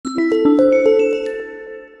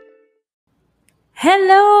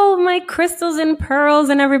Hello, my crystals and pearls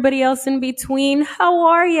and everybody else in between. How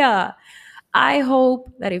are ya? I hope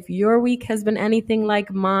that if your week has been anything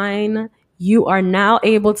like mine, you are now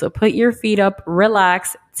able to put your feet up,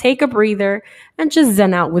 relax, take a breather, and just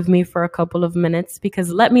zen out with me for a couple of minutes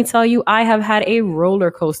because let me tell you, I have had a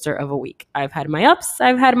roller coaster of a week. I've had my ups,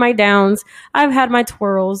 I've had my downs, I've had my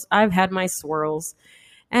twirls, I've had my swirls.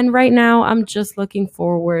 And right now, I'm just looking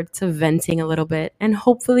forward to venting a little bit. And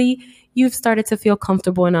hopefully, you've started to feel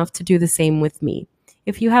comfortable enough to do the same with me.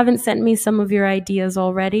 If you haven't sent me some of your ideas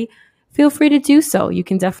already, feel free to do so. You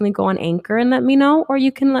can definitely go on Anchor and let me know, or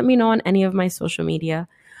you can let me know on any of my social media.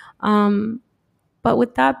 Um, but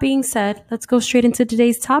with that being said, let's go straight into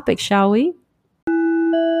today's topic, shall we?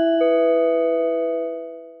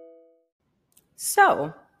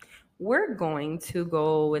 So, we're going to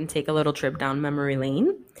go and take a little trip down memory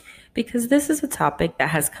lane because this is a topic that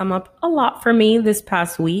has come up a lot for me this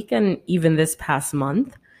past week and even this past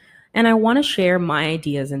month. And I want to share my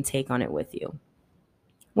ideas and take on it with you.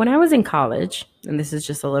 When I was in college, and this is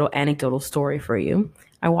just a little anecdotal story for you,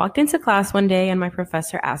 I walked into class one day and my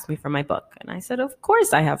professor asked me for my book. And I said, "Of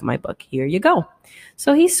course I have my book. Here you go."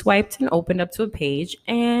 So he swiped and opened up to a page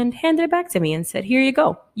and handed it back to me and said, "Here you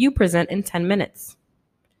go. You present in 10 minutes."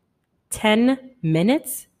 10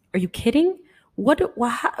 minutes? Are you kidding? You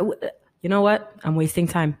know what? I'm wasting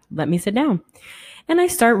time. Let me sit down. And I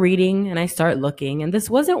start reading and I start looking. And this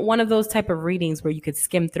wasn't one of those type of readings where you could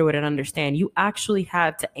skim through it and understand. You actually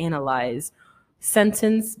had to analyze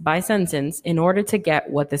sentence by sentence in order to get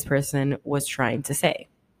what this person was trying to say.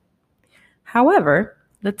 However,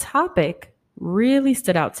 the topic really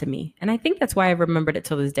stood out to me. And I think that's why I remembered it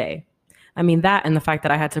till this day. I mean, that and the fact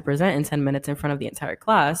that I had to present in 10 minutes in front of the entire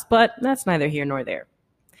class, but that's neither here nor there.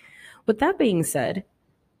 With that being said,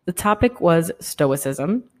 the topic was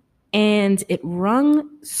Stoicism, and it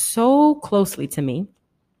rung so closely to me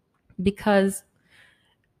because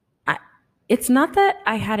it's not that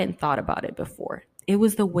I hadn't thought about it before. It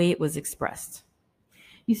was the way it was expressed.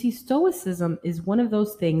 You see, Stoicism is one of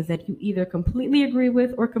those things that you either completely agree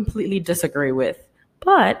with or completely disagree with.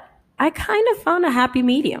 But I kind of found a happy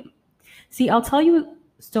medium. See, I'll tell you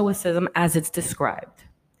Stoicism as it's described.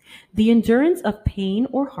 The endurance of pain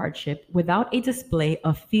or hardship without a display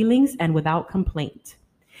of feelings and without complaint.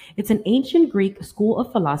 It's an ancient Greek school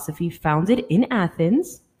of philosophy founded in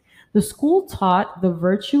Athens. The school taught the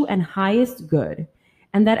virtue and highest good,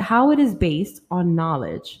 and that how it is based on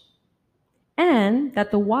knowledge, and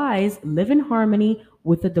that the wise live in harmony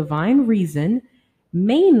with the divine reason,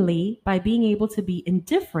 mainly by being able to be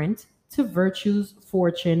indifferent to virtues,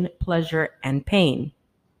 fortune, pleasure, and pain.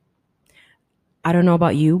 I don't know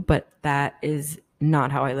about you, but that is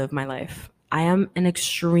not how I live my life. I am an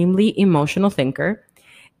extremely emotional thinker,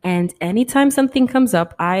 and anytime something comes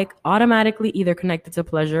up, I automatically either connect it to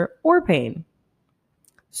pleasure or pain.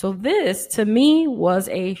 So this, to me, was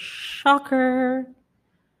a shocker.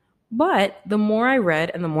 But the more I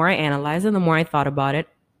read and the more I analyzed and the more I thought about it,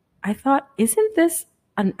 I thought, isn't this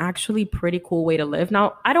an actually pretty cool way to live?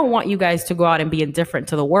 Now, I don't want you guys to go out and be indifferent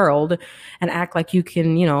to the world and act like you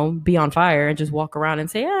can, be on fire and just walk around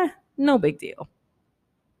and say, no big deal.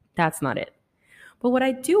 That's not it. But what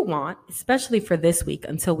I do want, especially for this week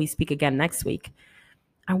until we speak again next week,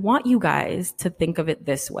 I want you guys to think of it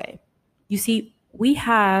this way. You see, we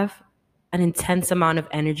have an intense amount of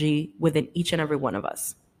energy within each and every one of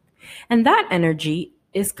us. And that energy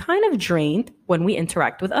is kind of drained when we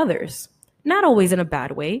interact with others. Not always in a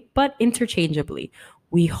bad way, but interchangeably.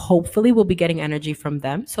 We hopefully will be getting energy from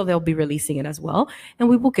them, so they'll be releasing it as well, and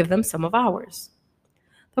we will give them some of ours.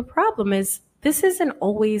 The problem is, this isn't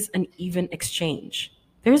always an even exchange.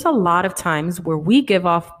 There's a lot of times where we give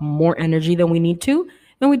off more energy than we need to,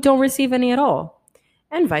 and we don't receive any at all.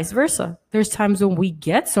 And vice versa. There's times when we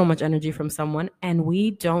get so much energy from someone, and we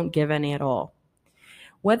don't give any at all.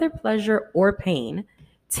 Whether pleasure or pain,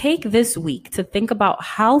 take this week to think about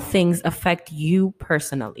how things affect you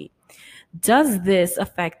personally. Does this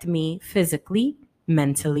affect me physically,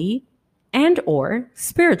 mentally, and or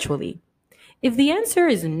spiritually? If the answer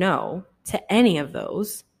is no to any of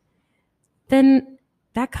those, then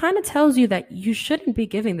that kind of tells you that you shouldn't be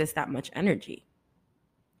giving this that much energy.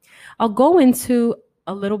 I'll go into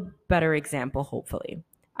a little better example, hopefully.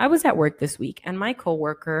 I was at work this week and my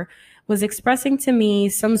coworker was expressing to me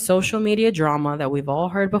some social media drama that we've all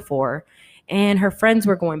heard before. And her friends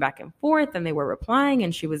were going back and forth and they were replying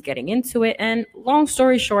and she was getting into it. And long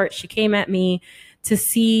story short, she came at me to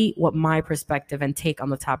see what my perspective and take on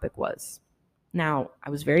the topic was. Now, I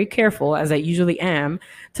was very careful, as I usually am,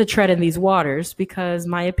 to tread in these waters because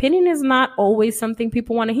my opinion is not always something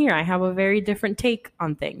people want to hear. I have a very different take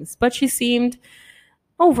on things. But she seemed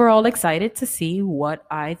overall excited to see what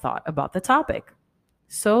I thought about the topic.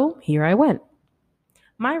 So here I went.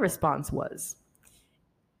 My response was,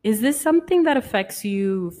 is this something that affects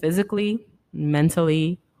you physically,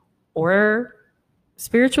 mentally, or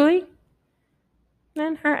spiritually?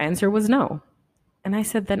 And her answer was no. And I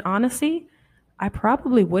said, then honestly, I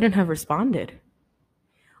probably wouldn't have responded.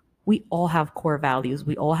 We all have core values.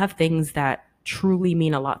 We all have things that truly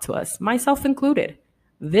mean a lot to us, myself included.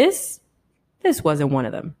 This wasn't one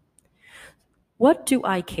of them. What do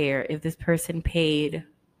I care if this person paid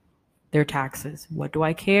their taxes? What do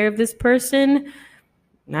I care if this person,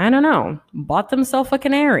 I don't know, bought themselves a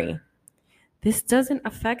canary? This doesn't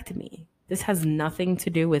affect me. This has nothing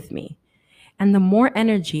to do with me. And the more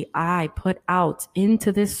energy I put out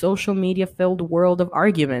into this social media filled world of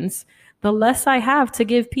arguments, the less I have to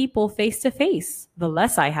give people face to face, the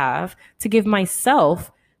less I have to give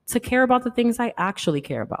myself to care about the things I actually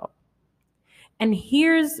care about. And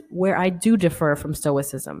here's where I do differ from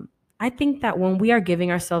Stoicism. I think that when we are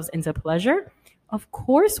giving ourselves into pleasure, of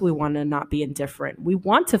course we want to not be indifferent. We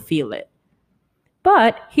want to feel it.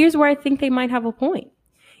 But here's where I think they might have a point.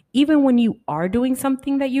 Even when you are doing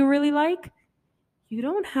something that you really like, you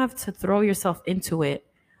don't have to throw yourself into it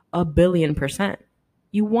 1,000,000,000%.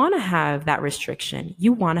 You want to have that restriction.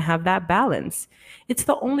 You want to have that balance. It's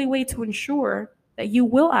the only way to ensure that you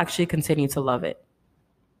will actually continue to love it.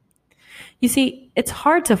 You see, it's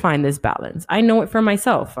hard to find this balance. I know it for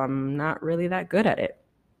myself. I'm not really that good at it.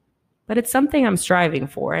 But it's something I'm striving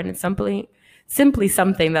for, and it's simply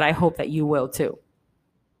something that I hope that you will too.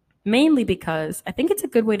 Mainly because I think it's a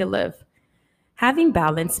good way to live. Having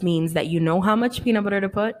balance means that you know how much peanut butter to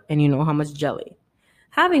put and you know how much jelly.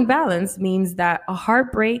 Having balance means that a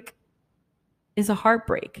heartbreak is a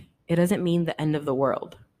heartbreak. It doesn't mean the end of the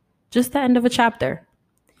world, just the end of a chapter.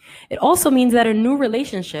 It also means that a new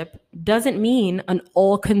relationship doesn't mean an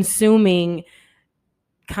all-consuming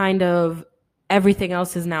kind of everything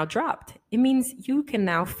else is now dropped. It means you can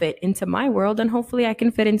now fit into my world and hopefully I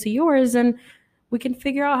can fit into yours and we can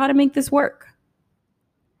figure out how to make this work.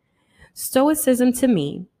 Stoicism to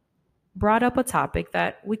me brought up a topic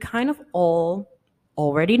that we kind of all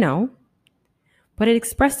already know, but it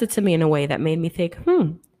expressed it to me in a way that made me think,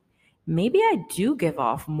 maybe I do give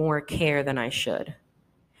off more care than I should.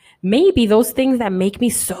 Maybe those things that make me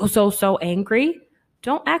so angry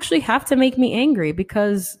don't actually have to make me angry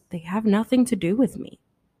because they have nothing to do with me.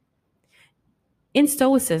 In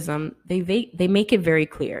Stoicism, they make it very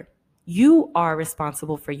clear. You are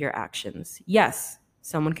responsible for your actions. Yes,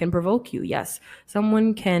 someone can provoke you. Yes,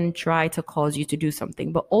 someone can try to cause you to do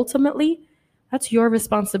something, but ultimately, that's your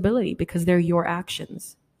responsibility because they're your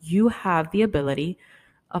actions. You have the ability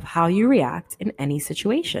of how you react in any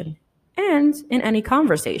situation and in any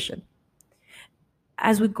conversation.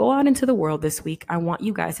 As we go out into the world this week, I want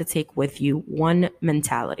you guys to take with you one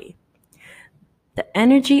mentality. The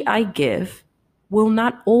energy I give will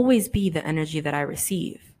not always be the energy that I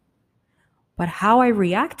receive, but how I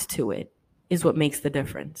react to it is what makes the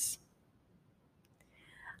difference.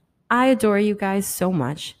 I adore you guys so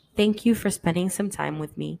much. Thank you for spending some time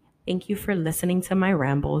with me. Thank you for listening to my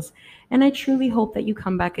rambles, and I truly hope that you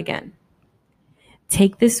come back again.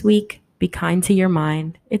 Take this week, be kind to your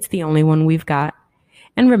mind. It's the only one we've got.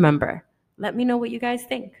 And remember, let me know what you guys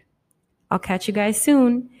think. I'll catch you guys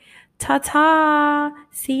soon. Ta-ta!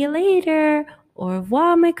 See you later. Au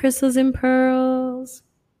revoir, my crystals and pearls.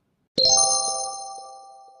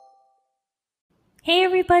 Hey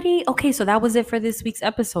everybody. Okay, so that was it for this week's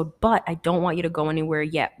episode, but I don't want you to go anywhere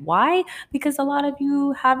yet. Why? Because a lot of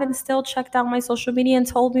you haven't still checked out my social media and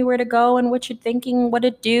told me where to go and what you're thinking, what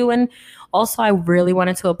to do. And also, I really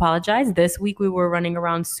wanted to apologize. This week we were running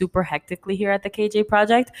around super hectically here at the KJ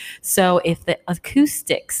Project. So if the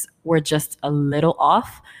acoustics were just a little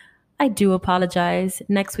off, I do apologize.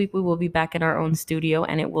 Next week, we will be back in our own studio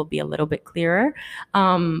and it will be a little bit clearer.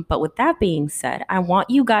 But with that being said, I want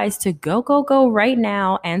you guys to go right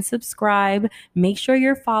now and subscribe. Make sure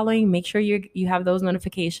you're following. Make sure you have those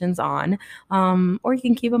notifications on, or you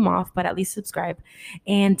can keep them off, but at least subscribe.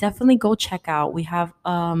 And definitely go check out. We have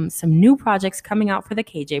some new projects coming out for the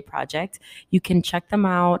KJ Project. You can check them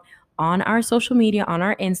out on our social media, on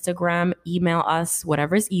our Instagram, email us,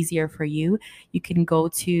 whatever is easier for you. You can go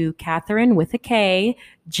to Catherine with a K,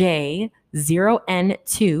 J0N2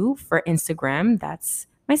 for Instagram. That's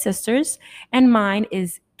my sister's. And mine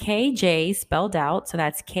is KJ spelled out. So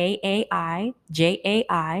that's KAIJAI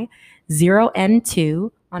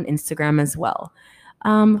 0N2 on Instagram as well.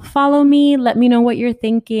 Follow me. Let me know what you're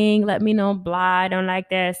thinking. Let me know, blah, I don't like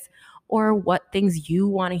this. or what things you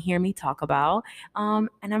want to hear me talk about. And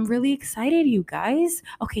I'm really excited, you guys.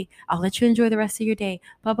 Okay, I'll let you enjoy the rest of your day.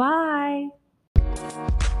 Bye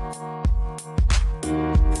bye.